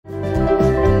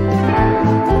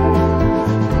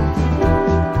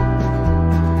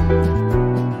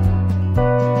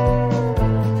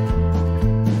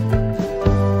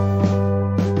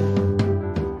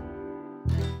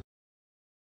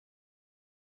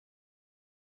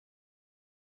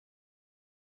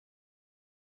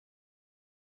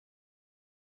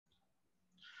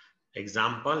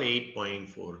Example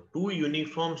 8.4. Two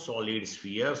uniform solid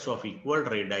spheres of equal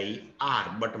radii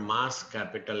R but mass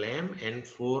capital M and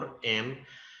 4m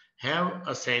have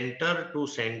a center to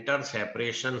center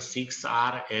separation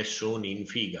 6r as shown in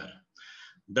figure.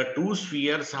 The two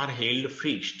spheres are held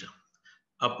fixed.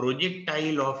 A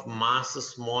projectile of mass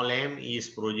small m is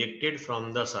projected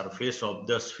from the surface of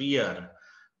the sphere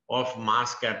of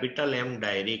mass capital M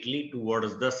directly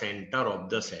towards the center of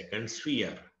the second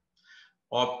sphere.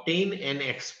 Obtain an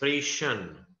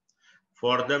expression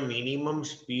for the minimum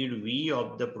speed v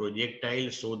of the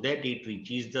projectile so that it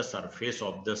reaches the surface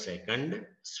of the second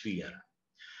sphere.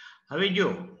 હવે જો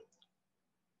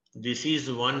this is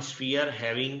one sphere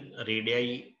having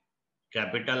radii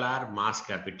capital R, mass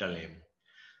capital M.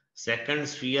 Second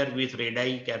sphere with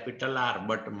radii capital R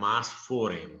but mass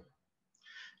 4m.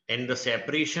 And the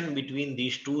separation between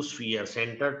these two spheres,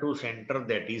 center to center,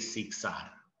 that is 6r.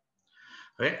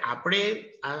 હવે આપણે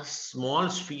આ small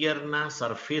સ્ફિયરના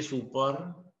surface ઉપર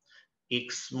એક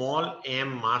small એમ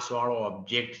માસ વાળો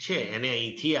object છે એને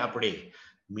અહીંથી આપણે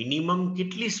મિનિમમ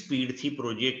કેટલી સ્પીડથી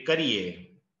પ્રોજેક્ટ કરીએ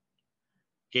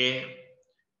કે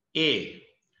એ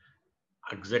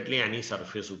એક્ઝેક્ટલી આની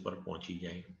સરફેસ ઉપર પહોંચી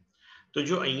જાય. તો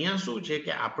જો અહીંયા શું છે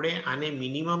કે આપણે આને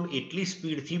મિનિમમ એટલી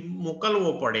સ્પીડથી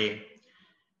મોકલવો પડે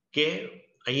કે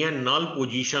અહીંયા નલ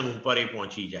પોઝિશન ઉપર એ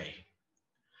પહોંચી જાય.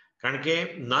 કારણ કે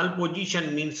null position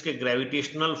means કે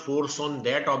gravitational force on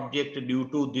that object due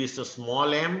to this small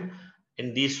m and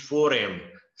this 4m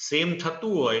same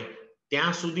થતું હોય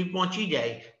ત્યાં સુધી પહોંચી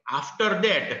જાય. After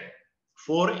that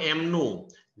 4m નું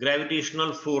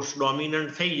gravitational force dominant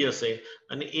થઈ જશે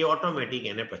અને એ ઓટોમેટિક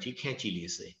એને પછી ખેંચી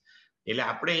લેશે. એટલે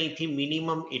આપણે અહીંથી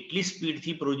મિનિમમ એટલી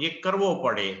સ્પીડથી પ્રોજેક્ટ કરવો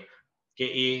પડે કે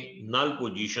એ null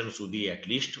position સુધી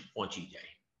એટલીસ્ટ પહોંચી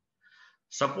જાય.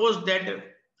 Suppose that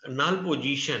null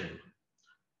position,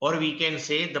 or we can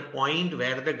say the point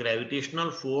where the gravitational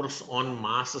force on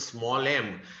mass small m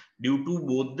due to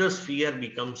both the sphere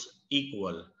becomes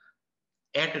equal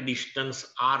at distance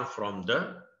r from the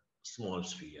small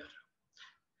sphere.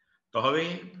 So હવે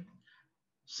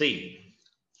see,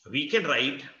 we can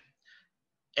write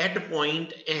at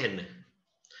point n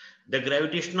the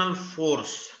gravitational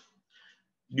force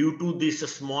due to this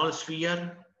small sphere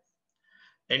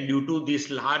and due to this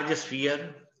large sphere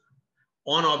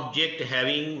on object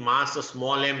having mass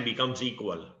small m becomes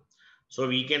equal. So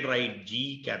we can write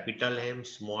G capital M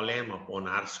small m upon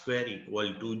r square equal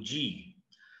to G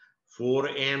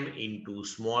 4m into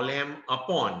small m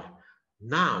upon.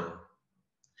 Now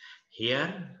here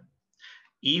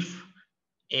if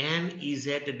n is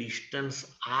at a distance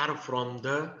r from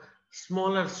the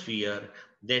smaller sphere,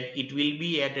 then it will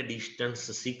be at a distance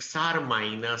 6r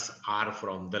minus r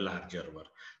from the larger one.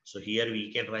 So here we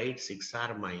can write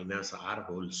 6r minus r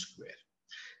whole square.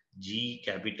 G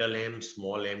capital M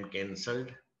small m cancelled.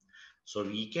 So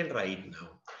we can write now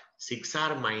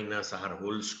 6r minus r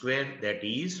whole square, that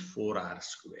is 4r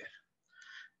square.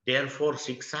 Therefore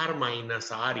 6r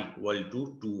minus r equal to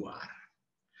 2r.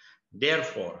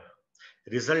 Therefore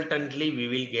resultantly we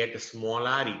will get small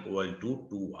r equal to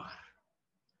 2r.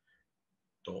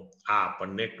 તો આ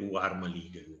આપણને 2r મળી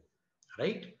ગયું,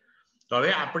 right? તો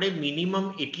હવે આપણે minimum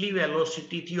એટલી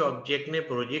વેલોસિટીથી ઓબ્જેક્ટને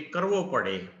પ્રોજેક્ટ કરવો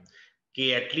પડે કે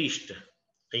એટલીસ્ટ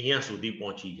અહીંયા સુધી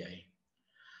પહોંચી જાય.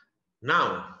 Now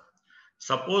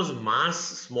suppose mass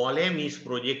small m is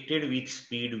projected with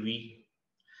speed v,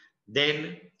 then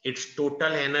its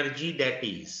total energy, that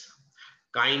is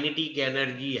kinetic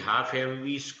energy half mv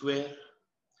square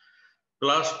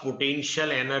plus potential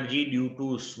energy due to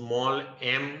small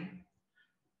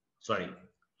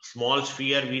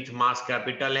sphere with mass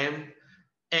capital M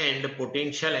and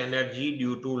potential energy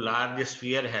due to large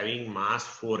sphere having mass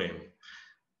 4m.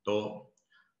 So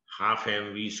half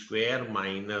mv square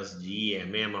minus g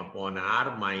mm upon r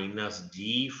minus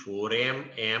g 4m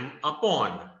m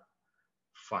upon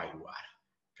 5r.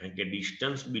 કારણ કે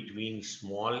distance between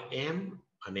small m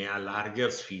અને આ larger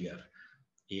sphere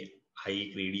આ એક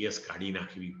radius કાઢી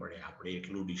નાખવી પડે આપણે,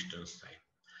 એટલું ડિસ્ટન્સ થાય.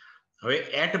 હવે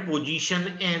at position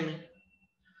n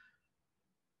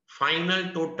final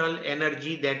total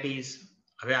energy, that is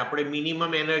હવે આપણે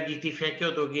મિનિમમ એનર્જીથી ફેંક્યો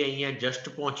તો કે અહીંયા જસ્ટ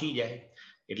પહોંચી જાય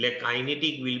એટલે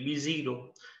kinetic will be 0.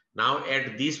 Now at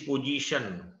this position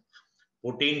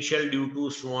potential due to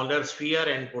smaller sphere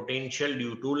and potential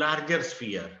due to larger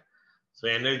sphere, so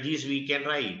energies we can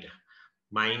write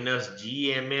minus g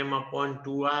mm upon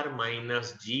 2r minus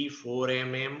g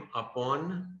 4mm upon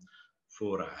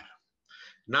 4r.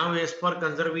 Now as per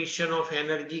conservation of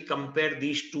energy, compare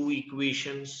these two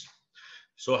equations.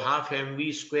 So half mv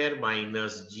square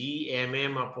minus g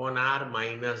mm upon r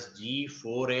minus g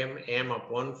 4m m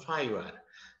upon 5r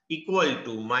equal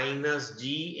to minus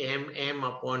G M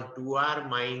upon 2R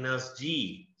minus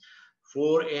G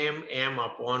 4M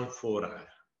upon 4R.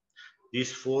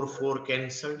 This 4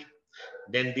 cancelled.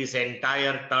 Then this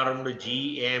entire term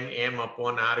G M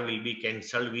upon R will be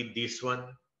cancelled with this one.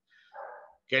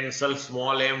 Cancel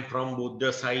small m from both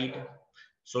the side.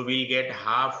 So we'll get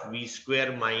half V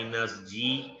square minus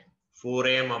G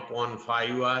 4M upon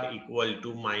 5R equal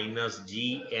to minus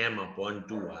Gm upon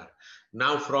 2R.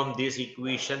 Now from this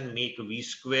equation, make V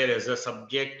square as a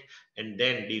subject and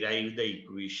then derive the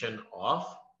equation of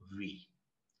V.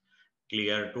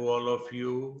 Clear to all of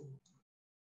you?